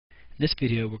In this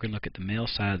video, we're going to look at the male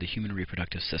side of the human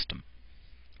reproductive system.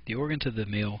 The organs of the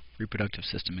male reproductive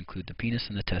system include the penis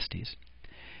and the testes.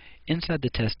 Inside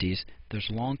the testes, there's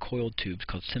long coiled tubes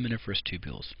called seminiferous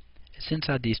tubules. It's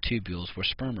inside these tubules where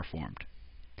sperm are formed.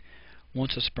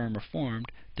 Once the sperm are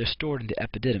formed, they're stored in the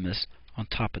epididymis on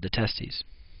top of the testes.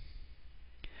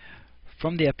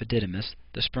 From the epididymis,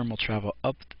 the sperm will travel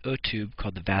up a tube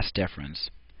called the vas deferens.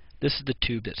 This is the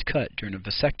tube that's cut during a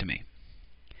vasectomy.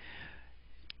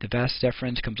 The vas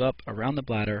deferens comes up around the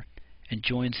bladder and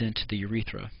joins into the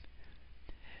urethra.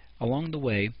 Along the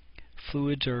way,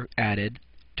 fluids are added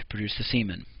to produce the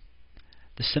semen.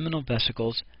 The seminal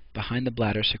vesicles behind the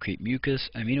bladder secrete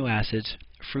mucus, amino acids,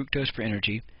 fructose for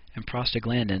energy, and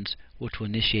prostaglandins, which will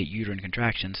initiate uterine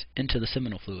contractions, into the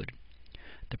seminal fluid.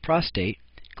 The prostate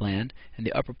gland in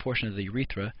the upper portion of the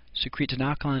urethra secretes an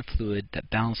alkaline fluid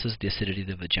that balances the acidity of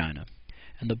the vagina,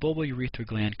 and the bulbourethral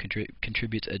gland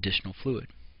contributes additional fluid.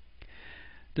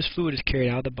 This fluid is carried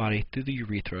out of the body through the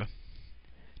urethra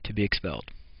to be expelled.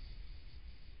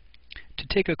 To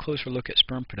take a closer look at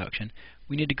sperm production,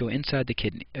 we need to go inside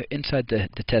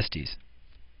the testes.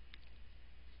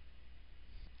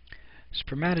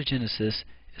 Spermatogenesis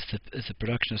is the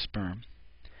production of sperm.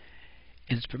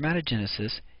 In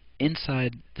spermatogenesis,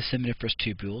 inside the seminiferous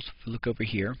tubules, if we look over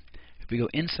here, if we go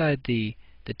inside the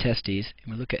testes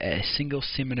and we look at a single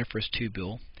seminiferous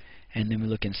tubule, and then we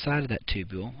look inside of that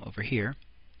tubule over here,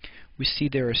 we see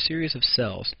there are a series of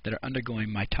cells that are undergoing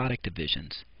mitotic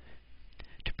divisions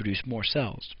to produce more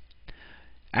cells.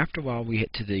 After a while, we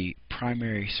get to the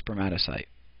primary spermatocyte.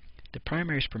 The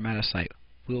primary spermatocyte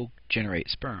will generate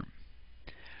sperm.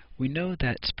 We know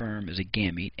that sperm is a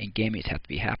gamete, and gametes have to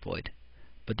be haploid,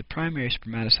 but the primary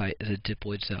spermatocyte is a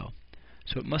diploid cell,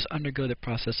 so it must undergo the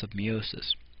process of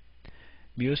meiosis.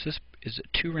 Meiosis is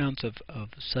 2 rounds of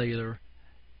cellular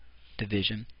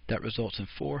division that results in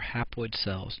 4 haploid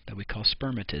cells that we call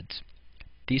spermatids.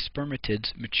 These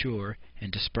spermatids mature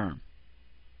into sperm.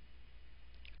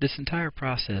 This entire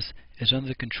process is under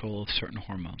the control of certain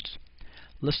hormones.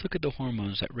 Let's look at the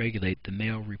hormones that regulate the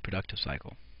male reproductive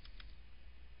cycle.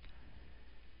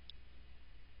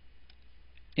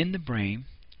 In the brain,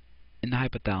 in the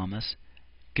hypothalamus,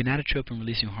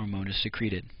 gonadotropin-releasing hormone is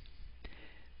secreted.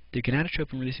 The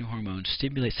gonadotropin-releasing hormone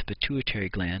stimulates the pituitary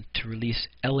gland to release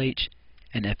LH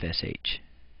and FSH.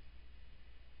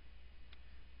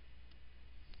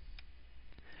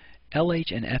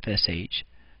 LH and FSH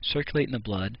circulate in the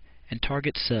blood and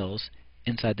target cells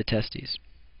inside the testes.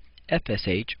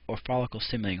 FSH, or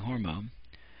follicle-stimulating hormone,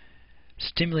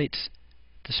 stimulates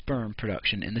the sperm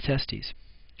production in the testes.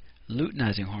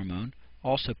 Luteinizing hormone,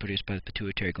 also produced by the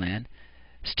pituitary gland,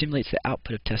 stimulates the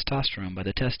output of testosterone by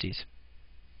the testes.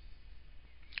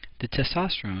 The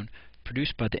testosterone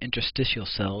produced by the interstitial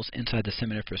cells inside the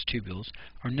seminiferous tubules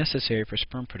are necessary for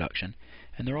sperm production,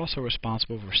 and they're also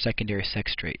responsible for secondary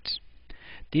sex traits.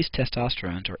 These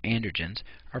testosterones, or androgens,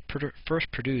 are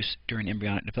first produced during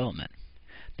embryonic development.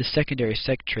 The secondary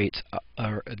sex traits,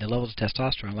 the levels of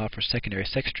testosterone allow for secondary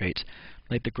sex traits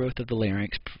like the growth of the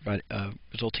larynx,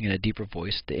 resulting in a deeper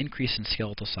voice, the increase in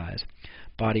skeletal size,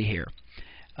 body hair,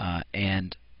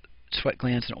 and sweat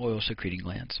glands and oil-secreting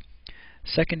glands.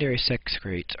 Secondary sex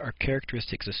traits are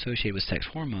characteristics associated with sex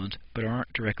hormones, but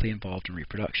aren't directly involved in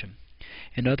reproduction.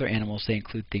 In other animals, they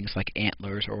include things like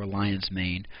antlers or a lion's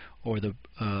mane, or the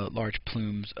large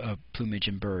plumage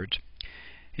in birds.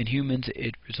 In humans,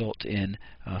 it results in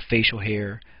facial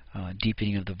hair,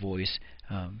 deepening of the voice,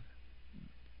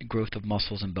 growth of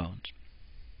muscles and bones.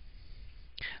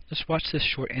 Let's watch this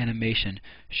short animation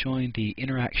showing the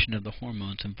interaction of the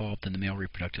hormones involved in the male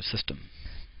reproductive system.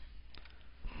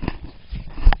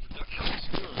 Production of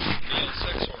sperm, male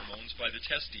sex hormones, by the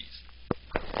testes.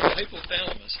 The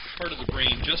hypothalamus, part of the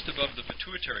brain just above the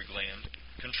pituitary gland,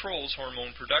 controls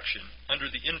hormone production under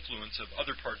the influence of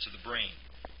other parts of the brain.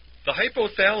 The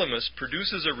hypothalamus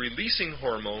produces a releasing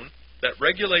hormone that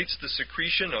regulates the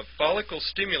secretion of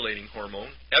follicle-stimulating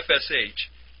hormone,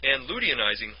 FSH, and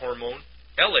luteinizing hormone,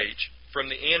 LH, from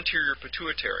the anterior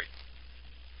pituitary.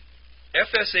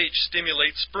 FSH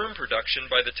stimulates sperm production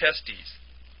by the testes.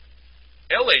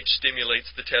 LH stimulates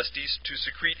the testes to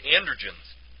secrete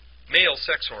androgens, male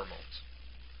sex hormones.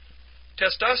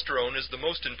 Testosterone is the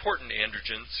most important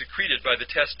androgen secreted by the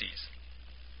testes.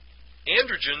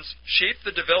 Androgens shape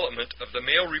the development of the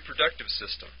male reproductive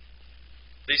system.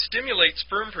 They stimulate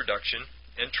sperm production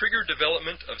and trigger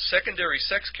development of secondary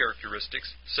sex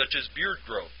characteristics such as beard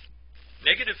growth.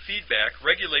 Negative feedback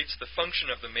regulates the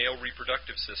function of the male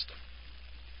reproductive system.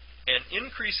 An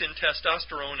increase in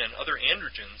testosterone and other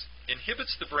androgens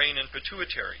inhibits the brain and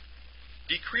pituitary,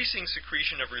 decreasing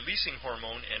secretion of releasing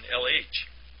hormone and LH.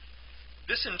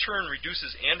 This in turn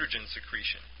reduces androgen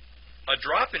secretion. A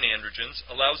drop in androgens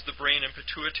allows the brain and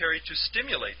pituitary to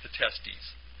stimulate the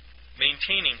testes,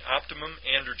 maintaining optimum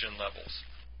androgen levels.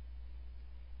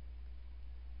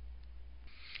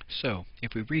 So,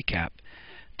 if we recap,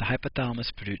 the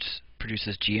hypothalamus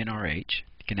produces GnRH,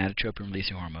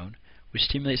 gonadotropin-releasing hormone, which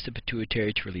stimulates the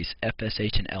pituitary to release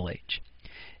FSH and LH.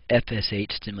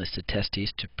 FSH stimulates the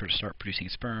testes to start producing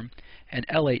sperm, and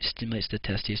LH stimulates the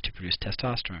testes to produce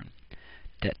testosterone.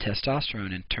 That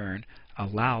testosterone, in turn,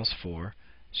 allows for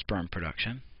sperm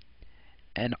production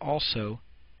and also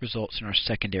results in our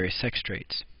secondary sex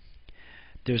traits.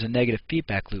 There's a negative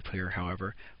feedback loop here,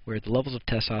 however, where the levels of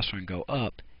testosterone go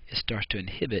up, it starts to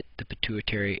inhibit the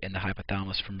pituitary and the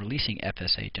hypothalamus from releasing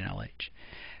FSH and LH.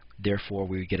 Therefore,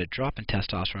 we get a drop in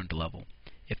testosterone level.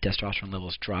 If testosterone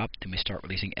levels drop, then we start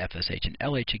releasing FSH and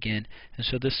LH again, and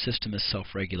so this system is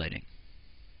self-regulating.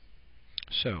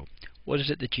 So, what is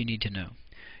it that you need to know?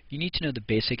 You need to know the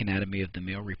basic anatomy of the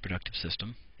male reproductive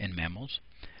system in mammals.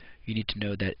 You need to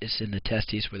know that it's in the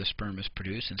testes where the sperm is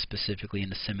produced, and specifically in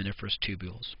the seminiferous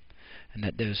tubules, and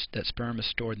that sperm is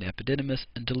stored in the epididymis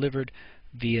and delivered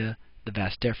via the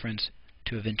vas deferens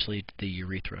to eventually the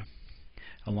urethra,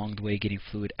 along the way getting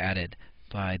fluid added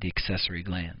by the accessory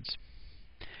glands.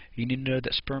 You need to know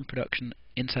that sperm production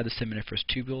inside the seminiferous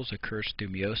tubules occurs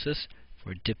through meiosis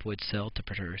for a diploid cell to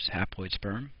produce haploid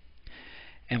sperm.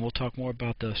 And we'll talk more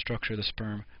about the structure of the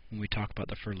sperm when we talk about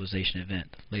the fertilization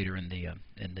event later in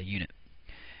the unit.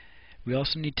 We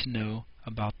also need to know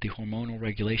about the hormonal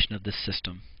regulation of this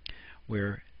system,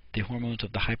 where the hormones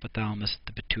of the hypothalamus,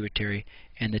 the pituitary,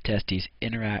 and the testes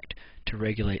interact to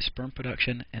regulate sperm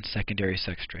production and secondary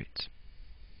sex traits.